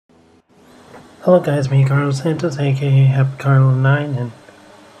Hello guys, me Carlos Santos, aka Happy Carlo 9, and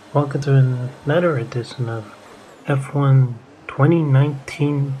welcome to another edition of F1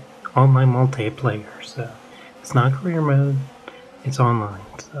 2019 online multiplayer. So, it's not career mode, it's online.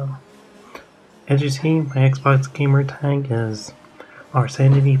 So, as you see, my Xbox gamer tag is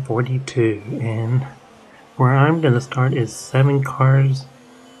Rsanity42, and where I'm gonna start is 7 cars.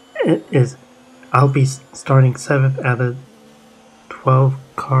 I'll be starting 7th out of 12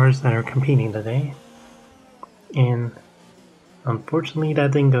 cars that are competing today. And unfortunately,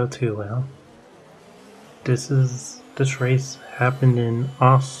 that didn't go too well. This race happened in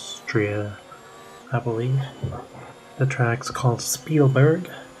Austria, I believe. The track's called Spielberg,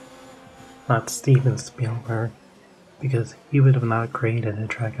 not Steven Spielberg, because he would have not created a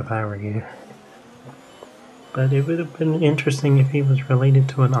track if I were you. But it would have been interesting if he was related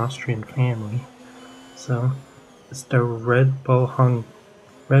to an Austrian family. So, it's the Red Bull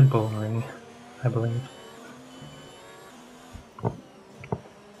Ring, I believe.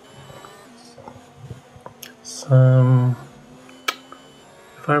 So,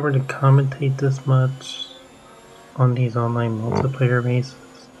 if I were to commentate this much on these online multiplayer races,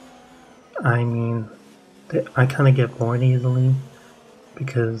 I mean, I kind of get bored easily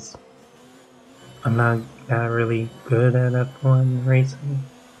because I'm not that really good at F1 racing,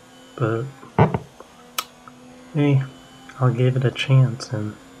 but hey, I'll give it a chance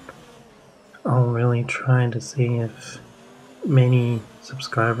and I'll really try to see if many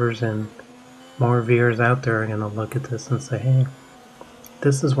subscribers and more viewers out there are going to look at this and say, hey,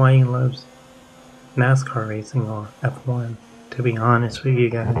 this is why he loves NASCAR racing or F1, to be honest with you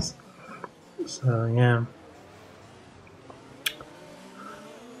guys. So, yeah.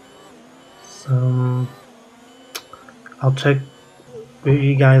 So, I'll check with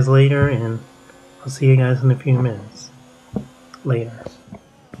you guys later, and I'll see you guys in a few minutes. Later.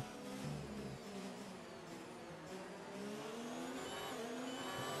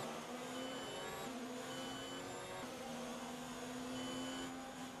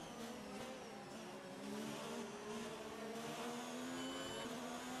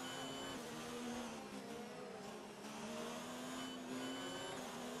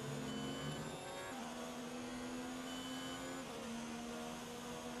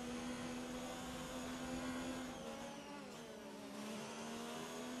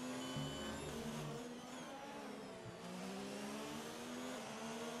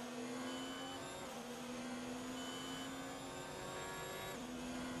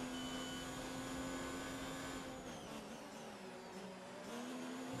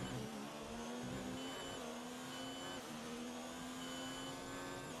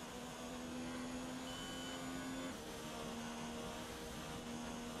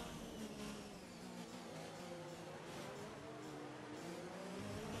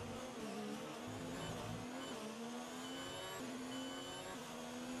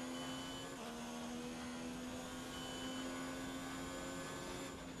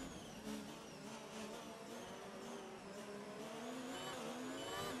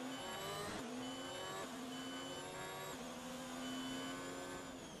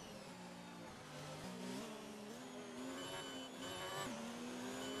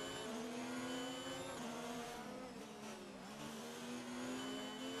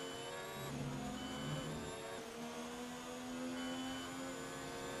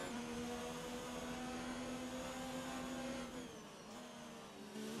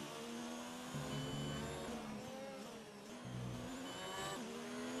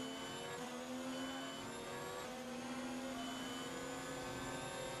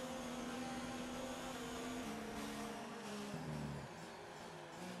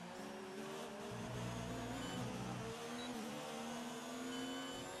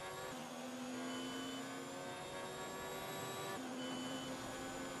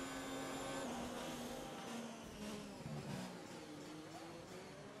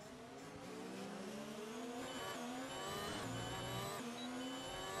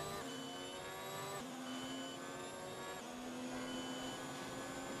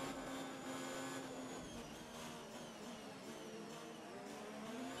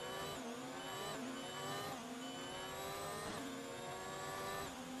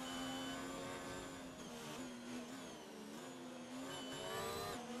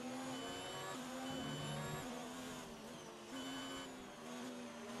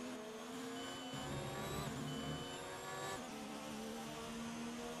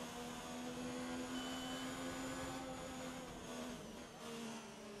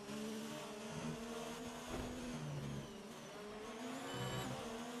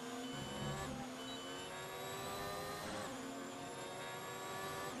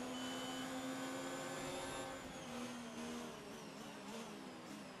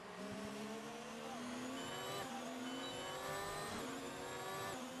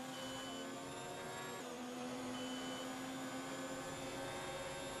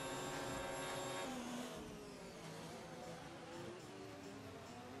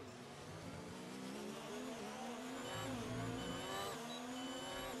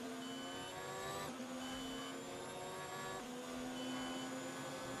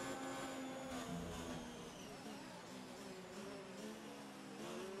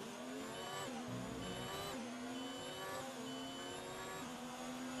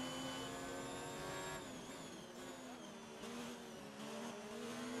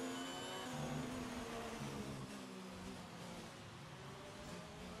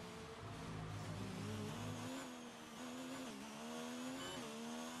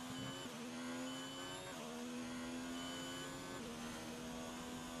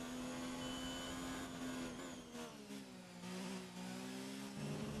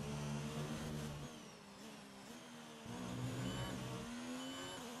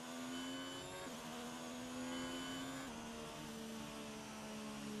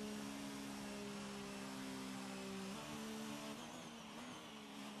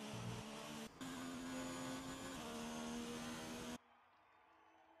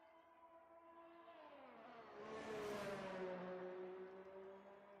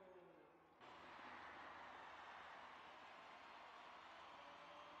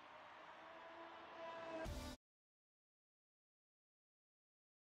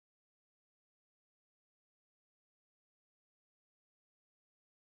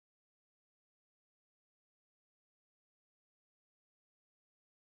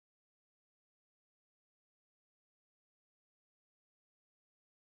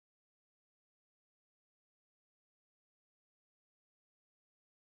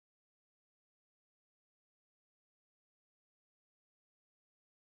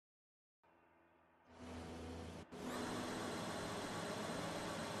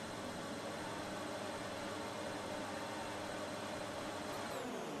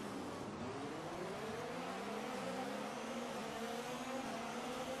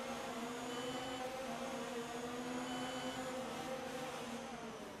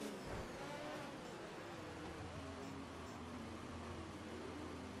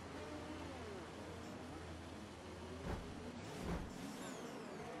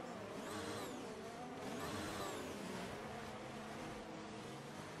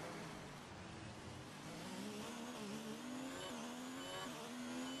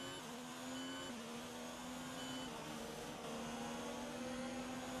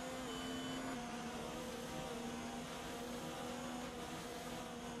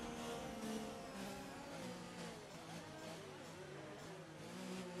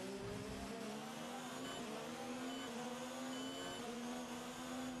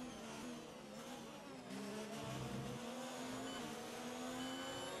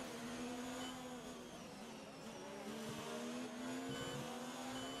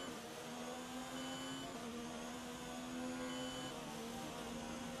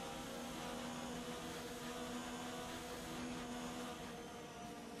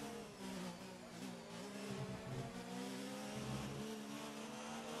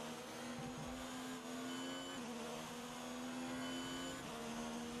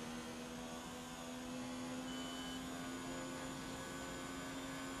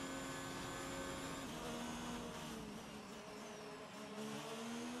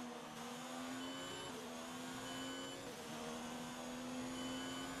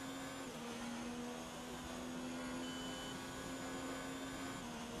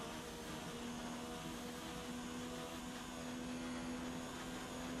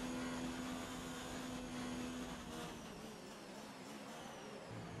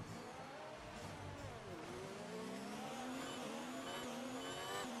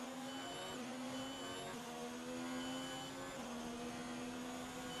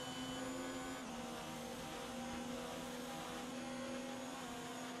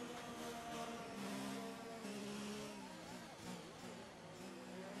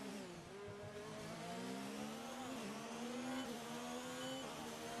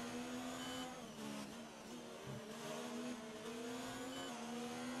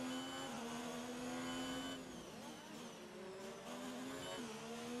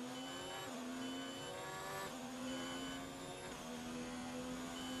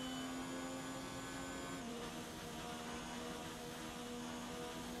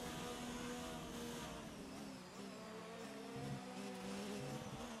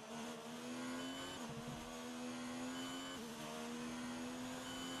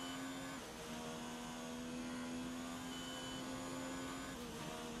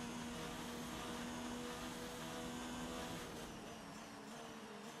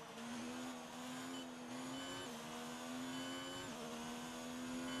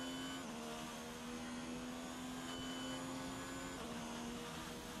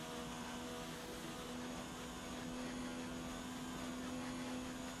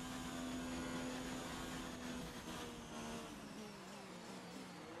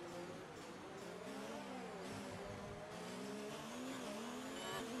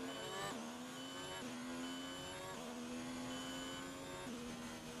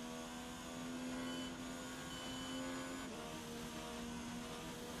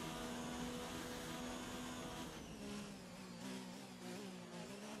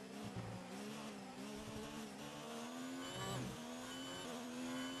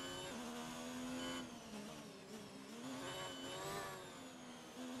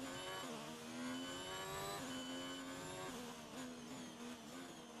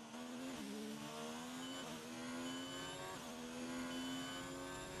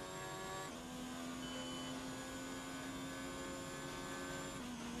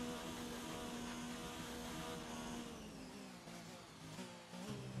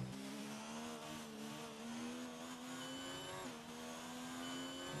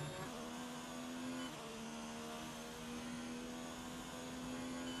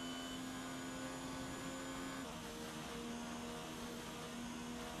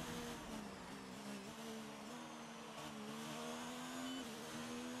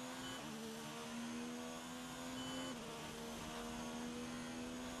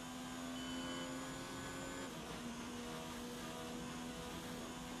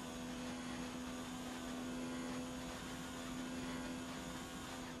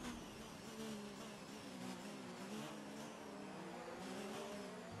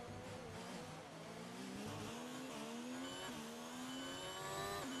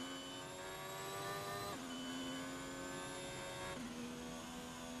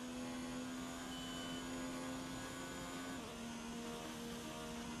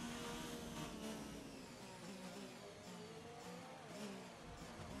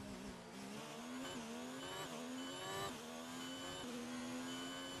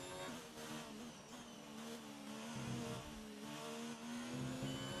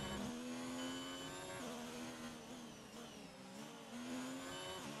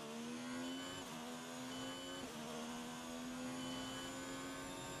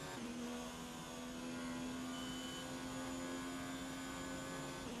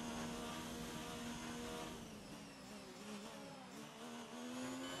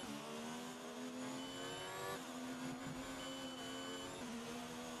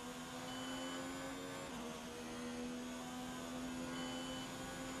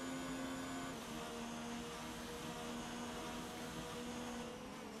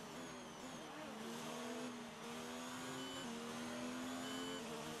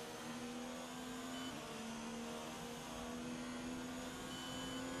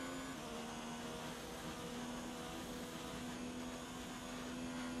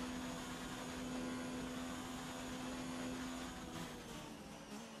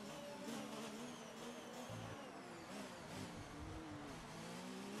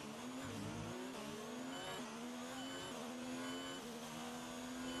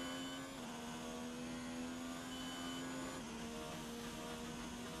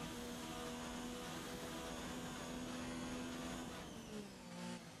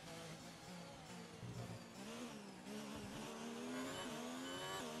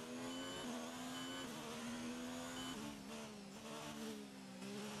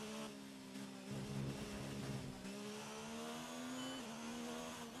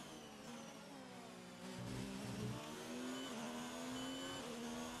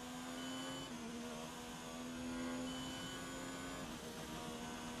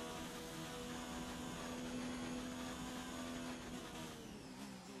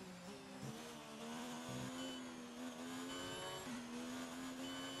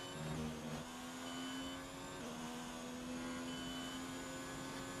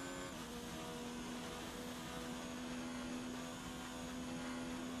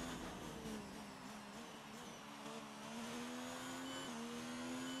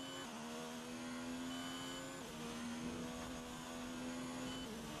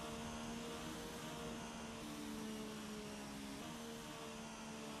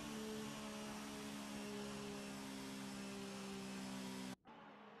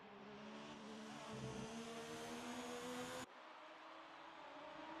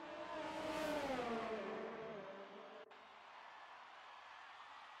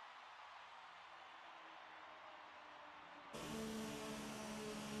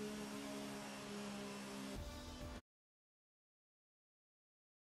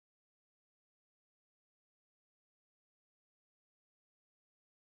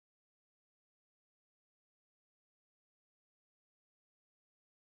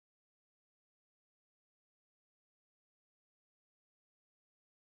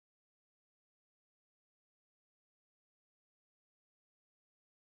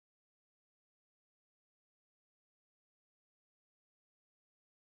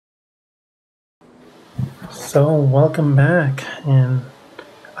 So, welcome back, and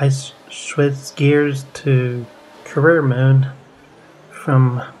I switched gears to career mode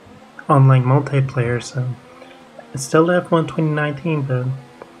from online multiplayer, so it's still F1 2019, but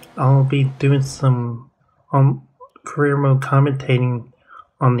I'll be doing some career mode commentating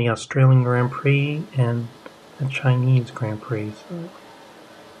on the Australian Grand Prix and the Chinese Grand Prix. So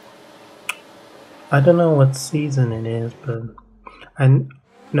I don't know what season it is, but I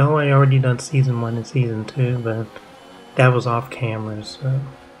know I already done season 1 and season 2, but that was off camera, so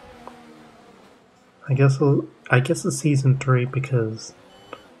I guess it's season 3 because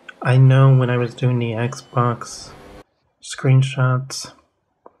I know when I was doing the Xbox screenshots,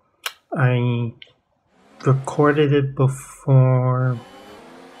 I recorded it before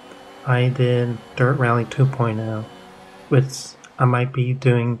I did Dirt Rally 2.0, which I might be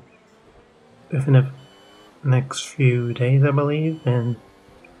doing within the next few days, I believe, and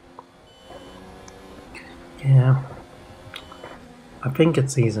yeah, I think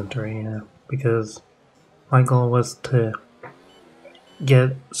it's season 3, yeah, because my goal was to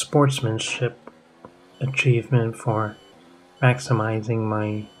get sportsmanship achievement for maximizing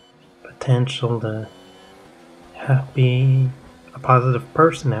my potential to be a positive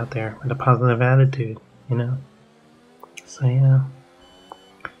person out there with a positive attitude, you know? So yeah.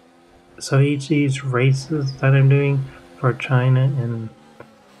 So each of these races that I'm doing for China and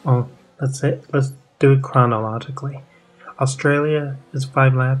let's do it chronologically. Australia is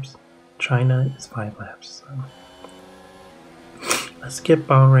 5 laps, China is 5 laps. So let's skip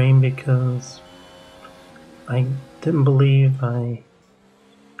Bahrain because I didn't believe I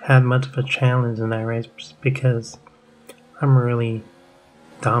had much of a challenge in that race because I'm really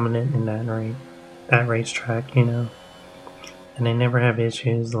dominant in that racetrack, you know, and I never have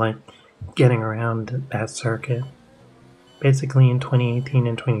issues like getting around that circuit. Basically in 2018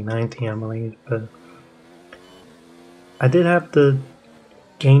 and 2019, I believe, but I did have the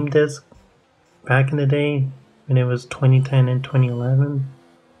game disc back in the day when it was 2010 and 2011,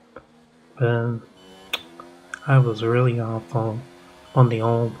 but I was really awful on the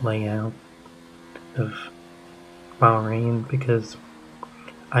old layout of Bahrain because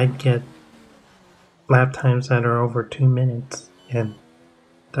I'd get lap times that are over 2 minutes, and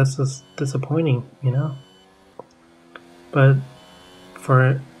that's just disappointing, you know? But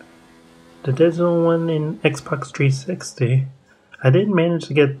for the digital one in Xbox 360, I did manage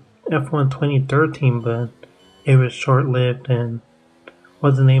to get F1 2013, but it was short-lived and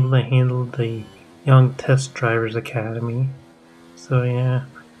wasn't able to handle the Young Test Drivers Academy. So yeah,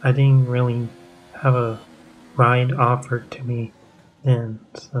 I didn't really have a ride offered to me then,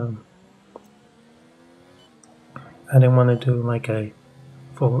 so I didn't want to do like a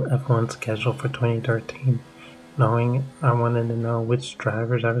full F1 schedule for 2013, knowing I wanted to know which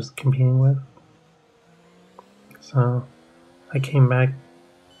drivers I was competing with. So I came back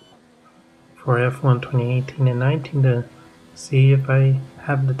for F1 2018 and 19 to see if I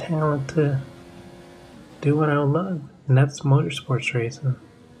have the talent to do what I love, and that's motorsports racing.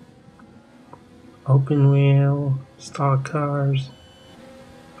 Open wheel, stock cars,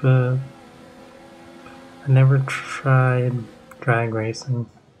 but I never tried drag racing.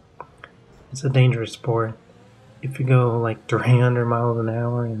 It's a dangerous sport. If you go like 300 miles an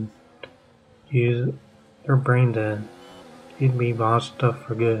hour and use your brain dead, you'd be washed up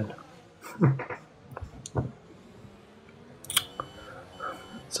for good.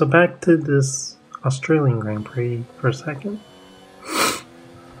 So back to this Australian Grand Prix for a second.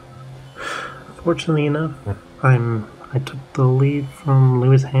 Fortunately enough, I took the lead from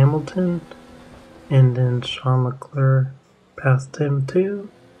Lewis Hamilton, and then Sean Leclerc passed him too,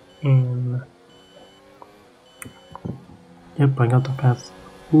 and yep, I got the pass.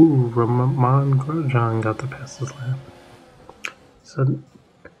 Ooh, Romain Grosjean got the fastest lap. So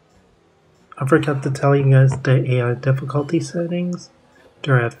I forgot to tell you guys the AI difficulty settings.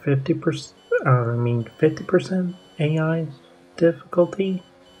 They're at 50%. 50% AI difficulty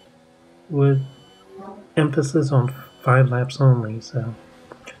with emphasis on 5 laps only. So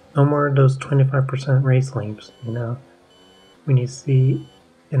no more of those 25% race laps. You know, when you see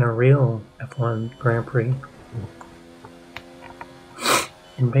in a real F1 Grand Prix.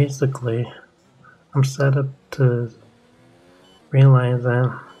 And basically, I'm set up to realize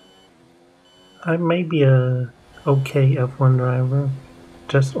that I may be a okay F1 driver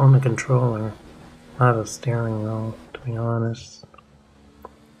just on the controller, not a steering wheel, to be honest.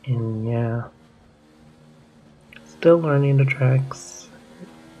 And yeah, still learning the tracks,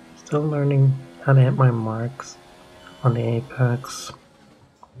 still learning how to hit my marks on the apex.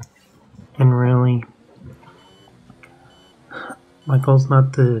 And really, my goal's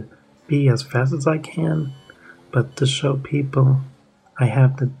not to be as fast as I can, but to show people I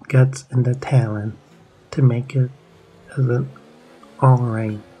have the guts and the talent to make it as an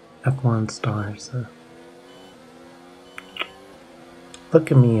alright F1 star. So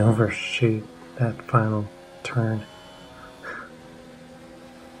look at me overshoot that final turn.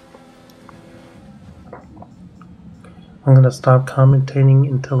 I'm gonna stop commentating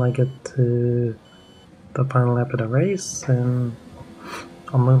until I get to the final lap of the race, and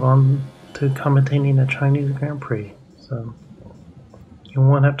I'll move on to commentating the Chinese Grand Prix. So you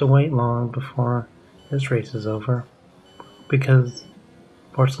won't have to wait long before this race is over, because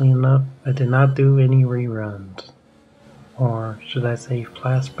fortunately enough, I did not do any reruns, or should I say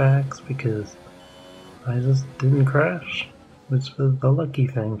flashbacks, because I just didn't crash, which was the lucky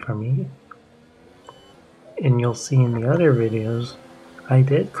thing for me. And you'll see in the other videos, I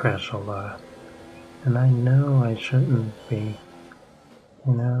did crash a lot. And I know I shouldn't be,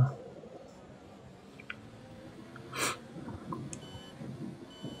 you know.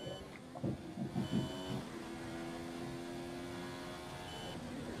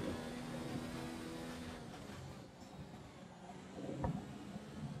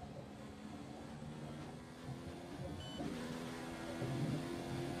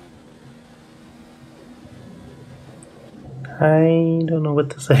 I don't know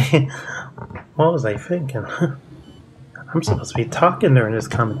what to say. What was I thinking? I'm supposed to be talking during this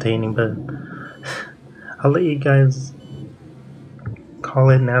commentating, but I'll let you guys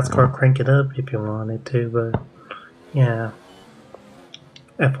call it NASCAR Crank It Up if you wanted to, but yeah.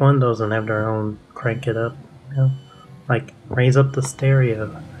 F1 doesn't have their own Crank It Up, you know? Like, raise up the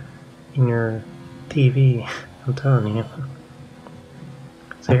stereo in your TV, I'm telling you.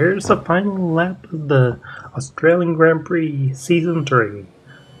 So here's the final lap of the Australian Grand Prix Season 3.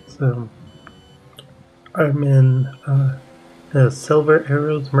 So I'm in the Silver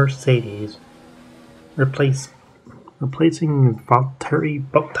Arrows Mercedes, replacing Valtteri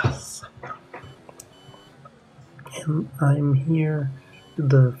Bottas. And I'm here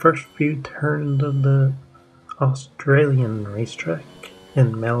the first few turns of the Australian racetrack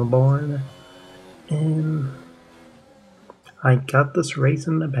in Melbourne, and I got this race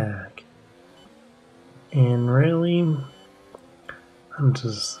in the bag. And really, I'm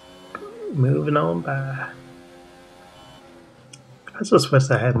just moving on by. I just wish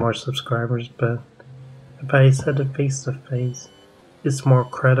I had more subscribers, but if I said it face to face, it's more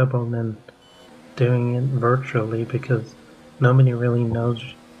credible than doing it virtually, because nobody really knows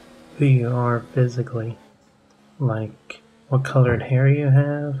who you are physically. Like what colored hair you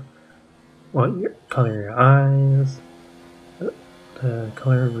have, what color your eyes, the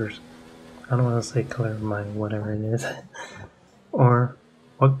color of your, I don't want to say color of my whatever it is, or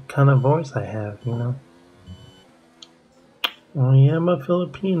what kind of voice I have, you know. Well, yeah, I'm a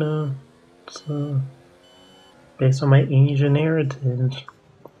Filipino, so based on my Asian heritage,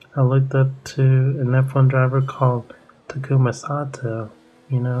 I looked up to an F1 driver called Takuma Sato,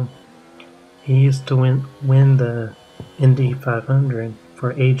 you know. He used to win the Indy 500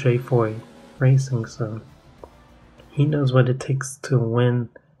 for AJ4 Racing, so he knows what it takes to win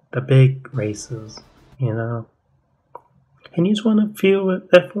the big races, you know. And he's won a few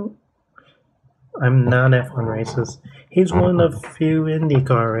F1. I'm not F1 races. He's won a few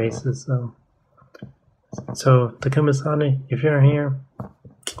IndyCar races, so Takuma Sato, if you're here,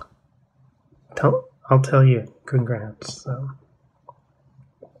 I'll tell you, congrats.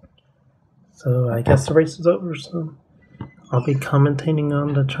 So I guess the race is over, so I'll be commentating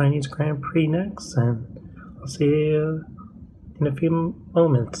on the Chinese Grand Prix next, and I'll see you in a few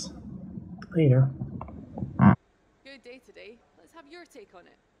moments later. Good day today. Let's have your take on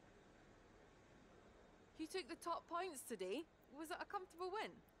it. You took the top points today. Was it a comfortable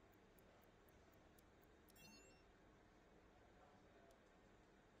win?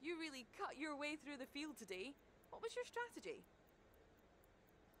 You really cut your way through the field today. What was your strategy?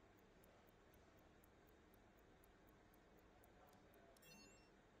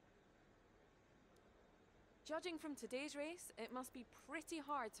 Judging from today's race, it must be pretty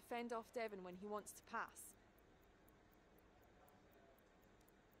hard to fend off Devon when he wants to pass.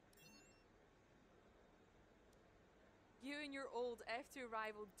 You and your old F2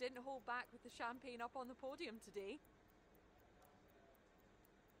 rival didn't hold back with the champagne up on the podium today.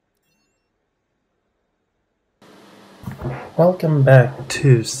 Welcome back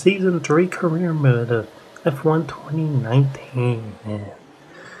to Season 3 Career Mode of F1 2019. And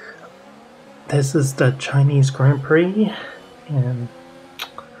this is the Chinese Grand Prix, and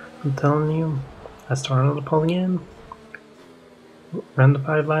I'm telling you, I started on the pole again, ran the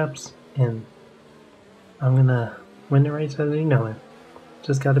 5 laps, and I'm gonna win the race as you know it.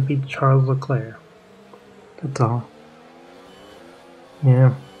 Just gotta beat Charles Leclerc. That's all.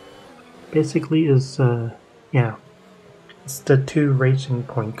 Yeah. Basically is yeah. It's the 2 Racing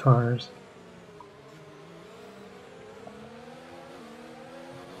Point cars.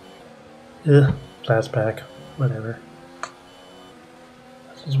 Ugh, flashback. Whatever.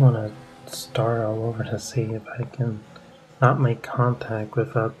 I just want to start all over to see if I can not make contact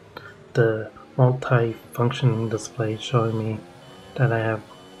without the multi-functioning display showing me that I have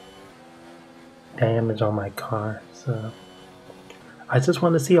damage on my car. So I just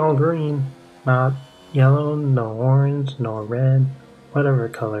want to see all green, not yellow, no orange, no red, whatever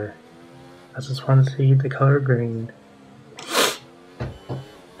color. I just want to see the color green.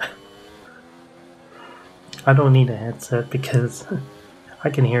 I don't need a headset because I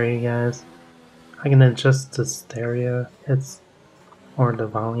can hear you guys. I can adjust the stereo or the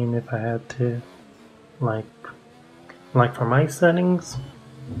volume if I had to. Like for my settings,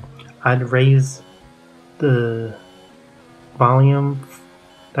 I'd raise the volume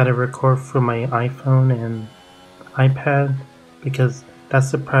that I record from my iPhone and iPad because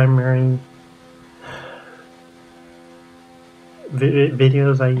that's the primary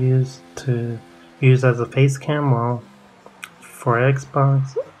videos I use as a face cam. While for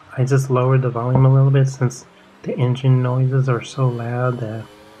Xbox, I just lowered the volume a little bit since the engine noises are so loud that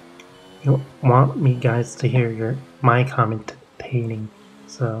you want me guys to hear my commentating.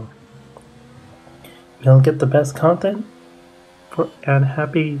 So you'll get the best content at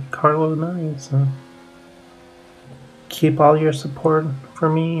Happy Carlo 9. So keep all your support for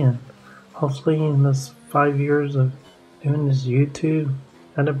me, and hopefully in this 5 years of doing this YouTube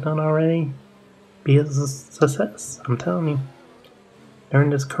that I've done already, be a success. I'm telling you, during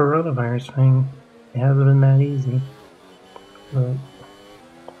this coronavirus thing, it hasn't been that easy. But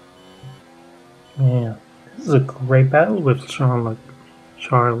yeah, this is a great battle with Charles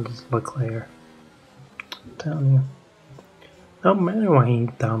Leclerc. I'm telling you, no matter why he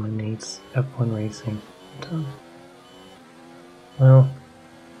dominates F1 racing. Well,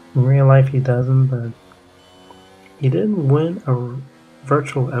 in real life he doesn't, but he did win a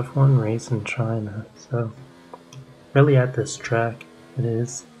virtual F1 race in China, so really at this track it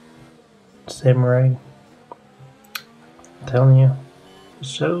is Samurai. I'm telling you, it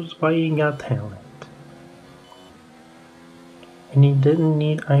shows why he got talent. And he didn't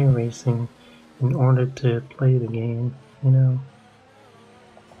need iRacing in order to play the game, you know.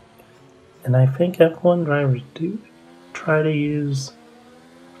 And I think F1 drivers do try to use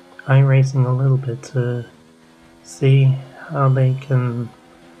iRacing a little bit to see how they can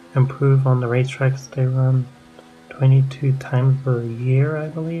improve on the racetracks they run 22 times a year, I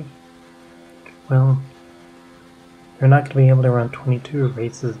believe. Well, they're not going to be able to run 22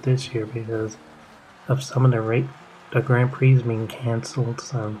 races this year because of some of the Grand Prix being cancelled.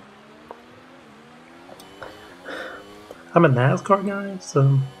 So I'm a NASCAR guy,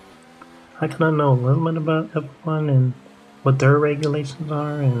 so I kind of know a little bit about F1 and what their regulations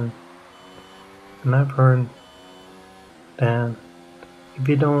are, and I've heard that if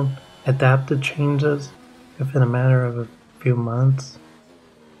you don't adapt to changes within a matter of a few months,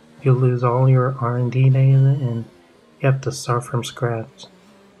 you'll lose all your R&D data and you have to start from scratch.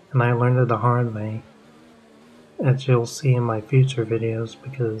 And I learned it the hard way, as you'll see in my future videos,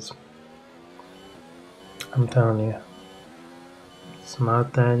 because I'm telling you, it's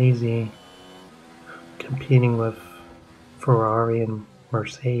not that easy competing with Ferrari and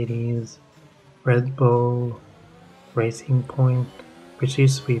Mercedes, Red Bull, Racing Point, which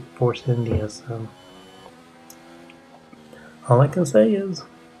used to be Force India. So all I can say is,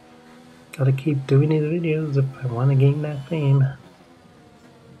 gotta keep doing these videos if I want to gain that fame.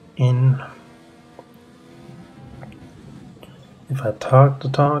 And if I talk the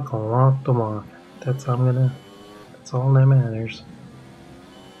talk, I'll walk the walk. That's all that matters.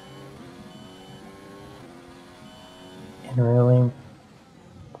 And really,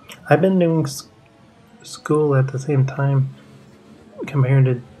 I've been doing school at the same time compared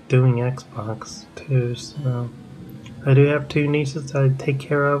to doing Xbox too, so I do have 2 nieces that I take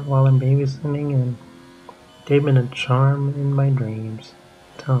care of while I'm babysitting, and they've been a charm in my dreams.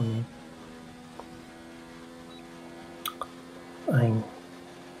 I'm telling you. I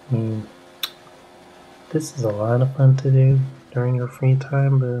mean, this is a lot of fun to do during your free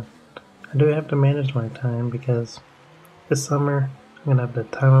time, but I do have to manage my time because this summer I'm gonna have the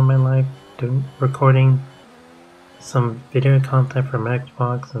time of my life recording some video content from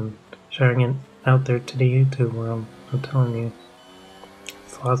Xbox and sharing it out there to the YouTube world. I'm telling you,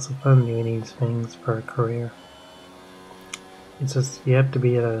 it's lots of fun doing these things for a career. It's just, you have to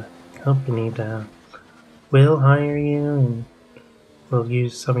be at a company that will hire you and will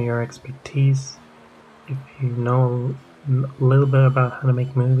use some of your expertise if you know a little bit about how to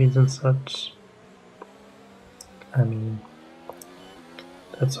make movies and such, I mean,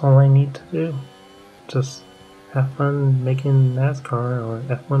 that's all I need to do. Just have fun making NASCAR or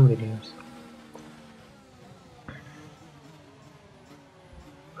F1 videos.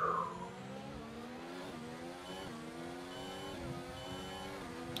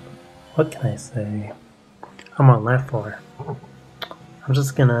 What can I say? I'm on lap 4. I'm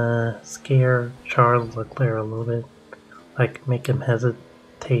just gonna scare Charles Leclerc a little bit, like make him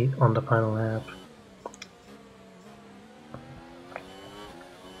hesitate on the final lap.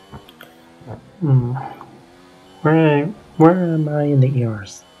 Where am I in the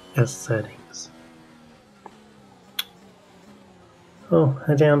ERS settings? Oh,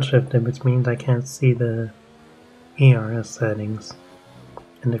 I downshifted, which means I can't see the ERS settings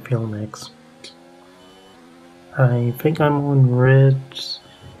in the fuel mix. I think I'm on rich,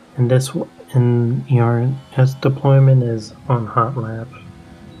 and this in ERS deployment is on hot lap.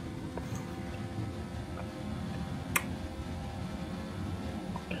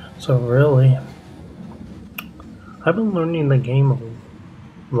 So really, I've been learning the game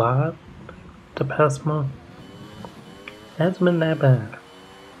a lot the past month. It hasn't been that bad.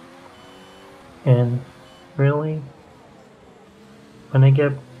 And really, when I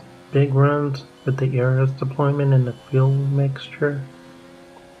get big runs with the ERS deployment and the fuel mixture,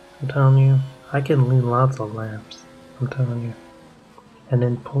 I'm telling you, I can lead lots of laps. I'm telling you. And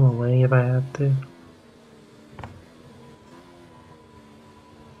then pull away if I have to.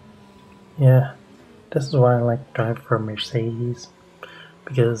 Yeah, this is why I like to drive for Mercedes.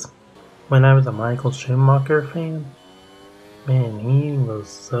 Because when I was a Michael Schumacher fan, man, he was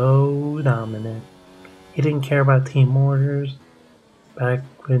so dominant. He didn't care about team orders. Back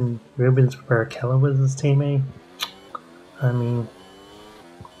when Rubens Barrichello was his teammate, I mean,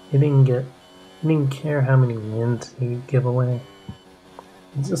 he didn't care how many wins he'd give away.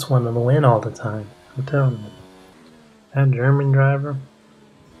 He just wanted to win all the time. I'm telling you. That German driver,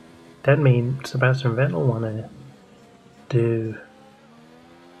 that made Sebastian Vettel want to do.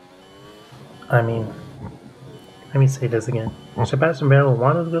 I mean, let me say this again. Sebastian Vettel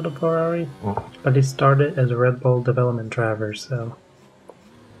wanted to go to Ferrari, but he started as a Red Bull development driver, so.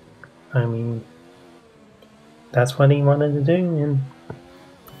 I mean, that's what he wanted to do, and.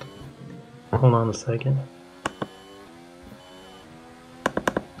 Hold on a second.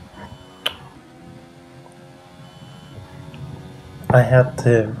 I have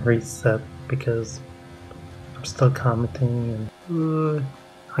to reset because I'm still commenting, and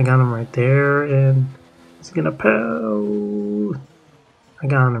I got him right there, and he's gonna pow. I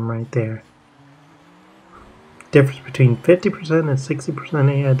got him right there. Difference between 50% and 60%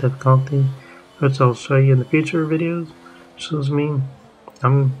 AI difficulty, which I'll show you in the future videos, shows me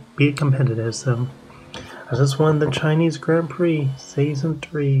I'm being competitive. So I just won the Chinese Grand Prix Season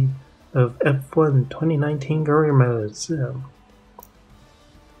 3 of F1 2019 Career Mode. So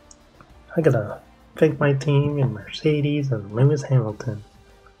I gotta thank my team and Mercedes and Lewis Hamilton,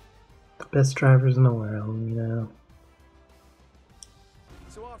 the best drivers in the world, you know.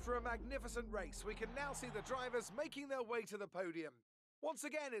 So after a magnificent race, we can now see the drivers making their way to the podium. Once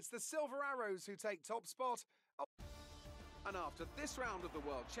again, it's the Silver Arrows who take top spot. And after this round of the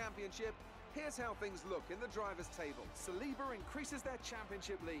World Championship, here's how things look in the drivers' table. Saliba increases their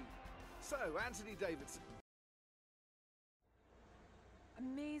championship lead. So, Anthony Davidson.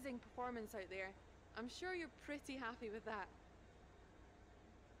 Amazing performance out there. I'm sure you're pretty happy with that.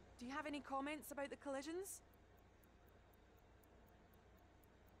 Do you have any comments about the collisions?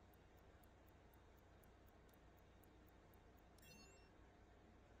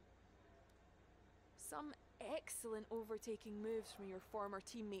 Some excellent overtaking moves from your former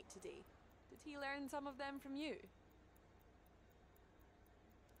teammate today. Did he learn some of them from you?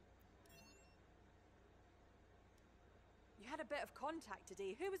 You had a bit of contact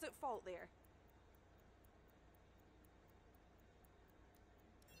today. Who was at fault there?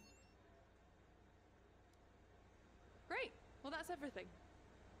 Great. Well, that's everything.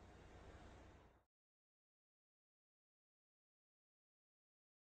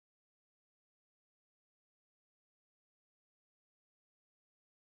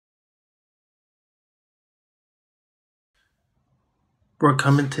 We're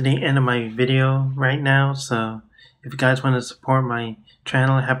coming to the end of my video right now, so if you guys want to support my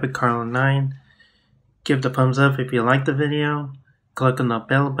channel, HappyCarlo9, give the thumbs up if you like the video, click on the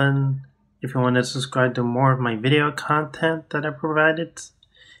bell button if you want to subscribe to more of my video content that I provided,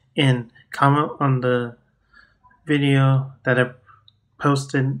 and comment on the video that I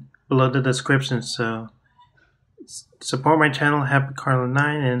posted below the description. So support my channel,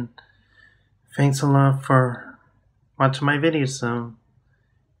 HappyCarlo9, and Thanks a lot for watching my videos. So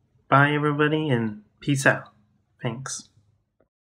bye everybody and peace out. Thanks.